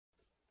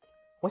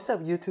What's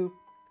up, YouTube?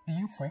 Do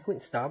you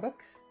frequent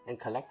Starbucks and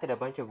collected a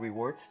bunch of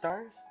reward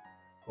stars?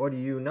 Or do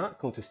you not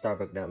go to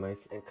Starbucks that much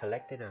and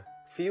collected a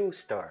few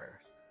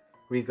stars?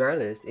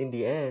 Regardless, in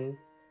the end,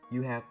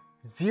 you have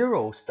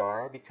 0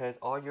 star because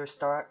all your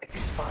stars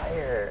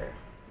expire.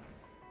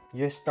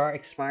 Your star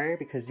expire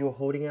because you're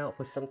holding out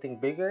for something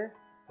bigger,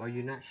 or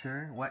you're not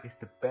sure what is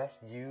the best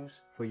use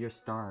for your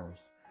stars.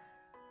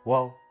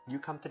 Well, you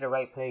come to the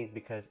right place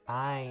because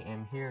I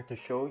am here to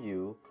show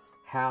you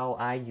how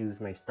I use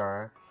my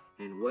star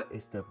and what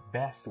is the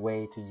best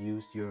way to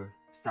use your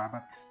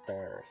Starbucks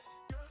stars.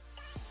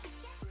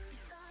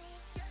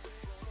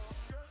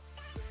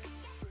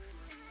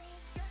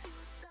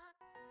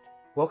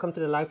 Welcome to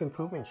the Life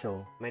Improvement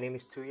Show. My name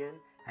is Tuyen.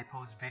 I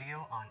post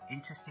video on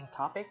interesting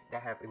topics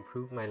that have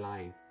improved my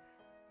life.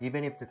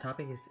 Even if the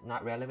topic is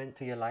not relevant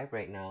to your life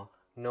right now,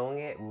 knowing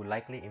it will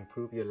likely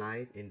improve your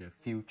life in the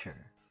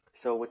future.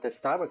 So with the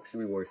Starbucks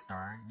reward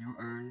star, you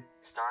earn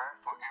star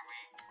for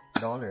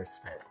every dollar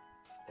spent.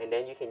 And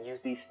then you can use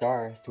these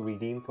stars to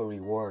redeem for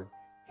reward.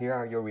 Here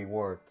are your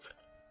rewards.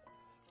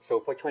 So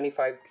for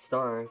 25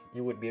 stars,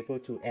 you would be able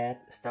to add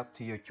stuff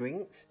to your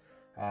drinks,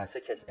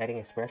 such as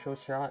adding espresso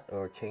shot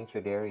or change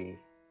your dairy.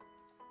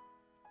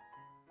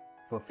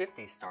 For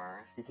 50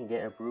 stars, you can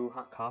get a brew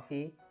hot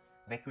coffee,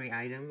 bakery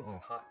item, or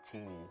hot tea.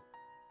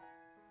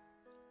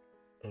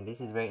 And this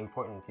is very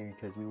important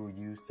because we will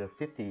use the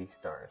 50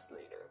 stars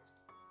later.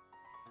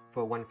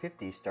 For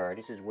 150 star,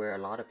 this is where a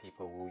lot of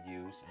people will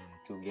use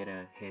to get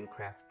a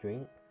handcraft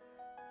drink,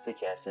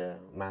 such as a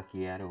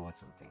macchiato or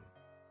something.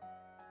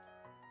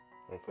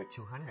 And for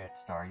 200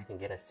 star, you can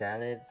get a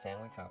salad,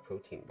 sandwich, or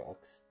protein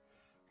box.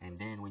 And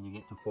then when you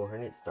get to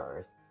 400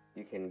 stars,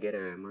 you can get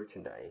a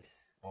merchandise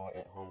or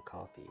at-home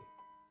coffee.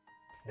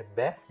 The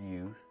best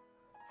use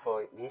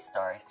for these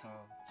stars is to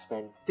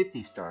spend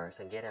 50 stars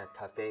and get a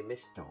Cafe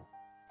Misto.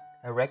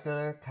 A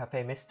regular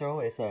Cafe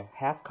Misto is a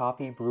half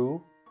coffee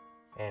brew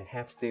and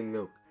half steamed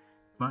milk.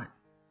 But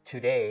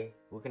today,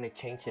 we're going to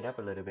change it up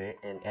a little bit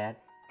and add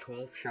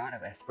 12 shots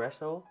of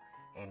espresso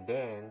and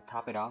then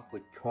top it off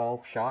with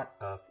 12 shots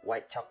of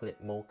white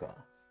chocolate mocha.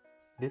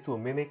 This will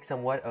mimic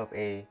somewhat of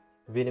a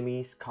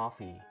Vietnamese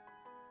coffee.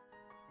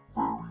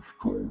 Very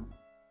strong.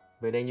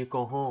 But then you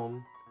go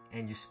home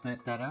and you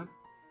split that up,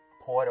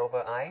 pour it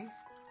over ice,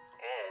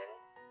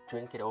 and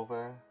drink it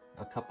over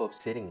a couple of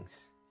sittings.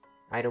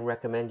 I don't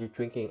recommend you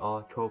drinking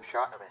all 12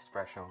 shots of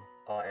espresso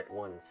all at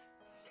once.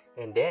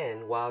 And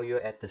then while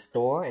you're at the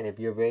store, and if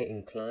you're very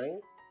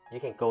inclined, you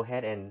can go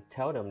ahead and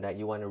tell them that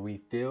you want to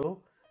refill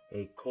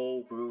a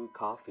cold brew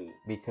coffee,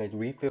 because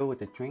refill with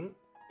the drink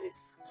is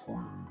free.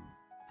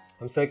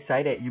 I'm so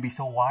excited, you'll be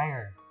so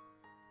wired.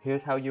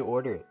 Here's how you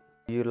order it.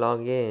 You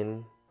log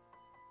in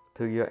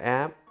to your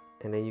app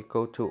and then you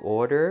go to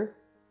order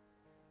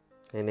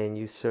and then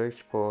you search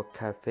for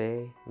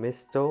Cafe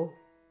Misto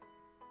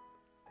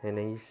and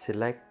then you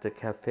select the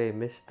Cafe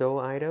Misto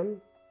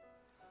item.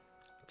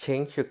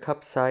 Change your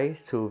cup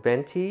size to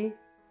venti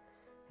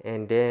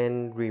and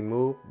then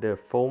remove the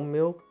foam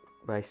milk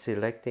by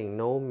selecting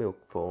no milk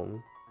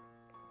foam.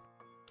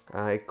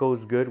 It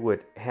goes good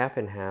with half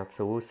and half,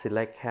 so we'll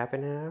select half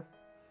and half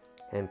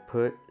and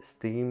put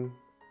steam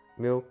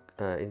milk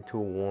into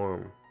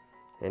warm,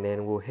 and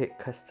then we'll hit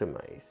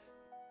customize.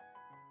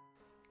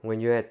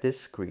 When you're at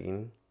this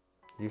screen,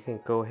 you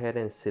can go ahead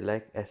and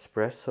select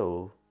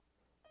espresso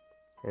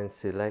and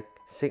select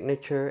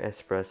signature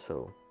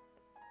espresso.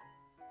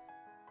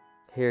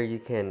 Here you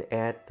can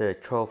add the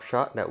 12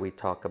 shot that we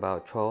talked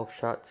about. 12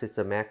 shots is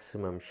the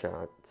maximum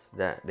shots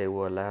that they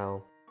will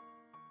allow.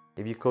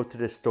 If you go to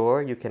the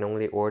store, you can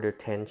only order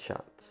 10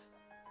 shots.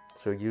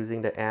 So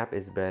using the app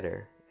is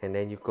better. And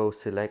then you go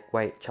select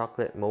white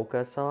chocolate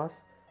mocha sauce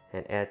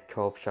and add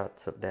 12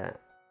 shots of that.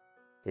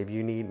 If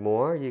you need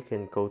more, you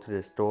can go to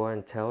the store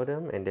and tell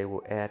them and they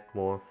will add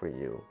more for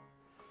you.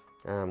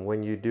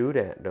 When you do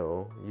that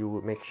though, you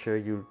will make sure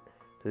you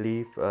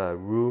leave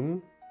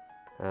room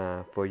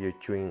for your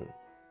drink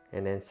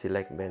and then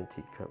select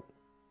venti cup.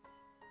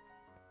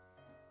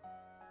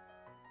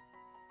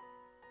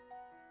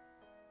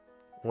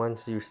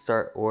 Once you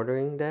start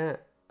ordering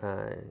that,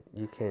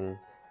 you can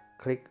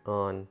click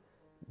on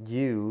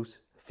use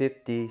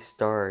 50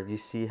 star. You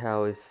see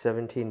how it's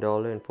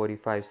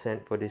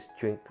 $17.45 for this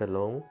drink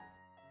alone.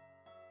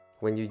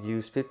 When you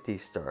use 50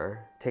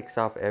 star, takes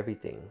off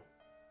everything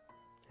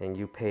and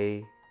you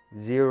pay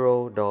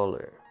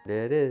 $0.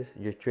 There it is,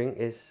 your drink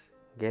is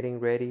getting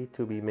ready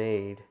to be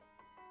made.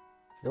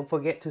 Don't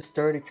forget to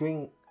stir the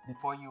drink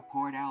before you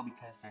pour it out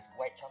because this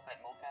white chocolate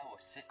mocha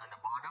will sit on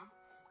the bottom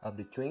of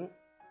the drink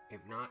if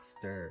not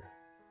stir.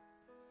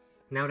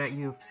 Now that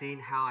you've seen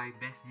how I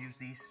best use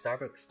these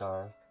Starbucks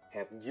stars,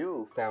 have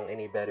you found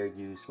any better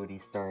use for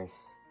these stars?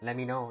 Let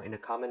me know in the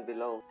comment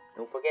below.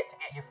 Don't forget to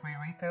get your free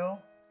refill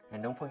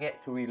and don't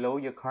forget to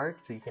reload your cart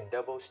so you can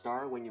double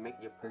star when you make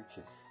your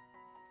purchase.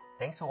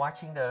 Thanks for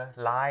watching the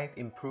Life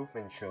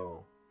Improvement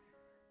Show.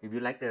 If you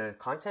like the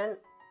content,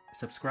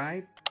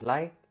 subscribe,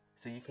 like,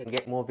 so you can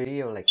get more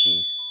videos like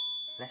these.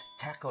 Let's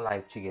tackle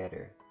life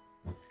together.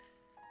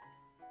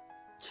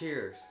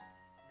 Cheers.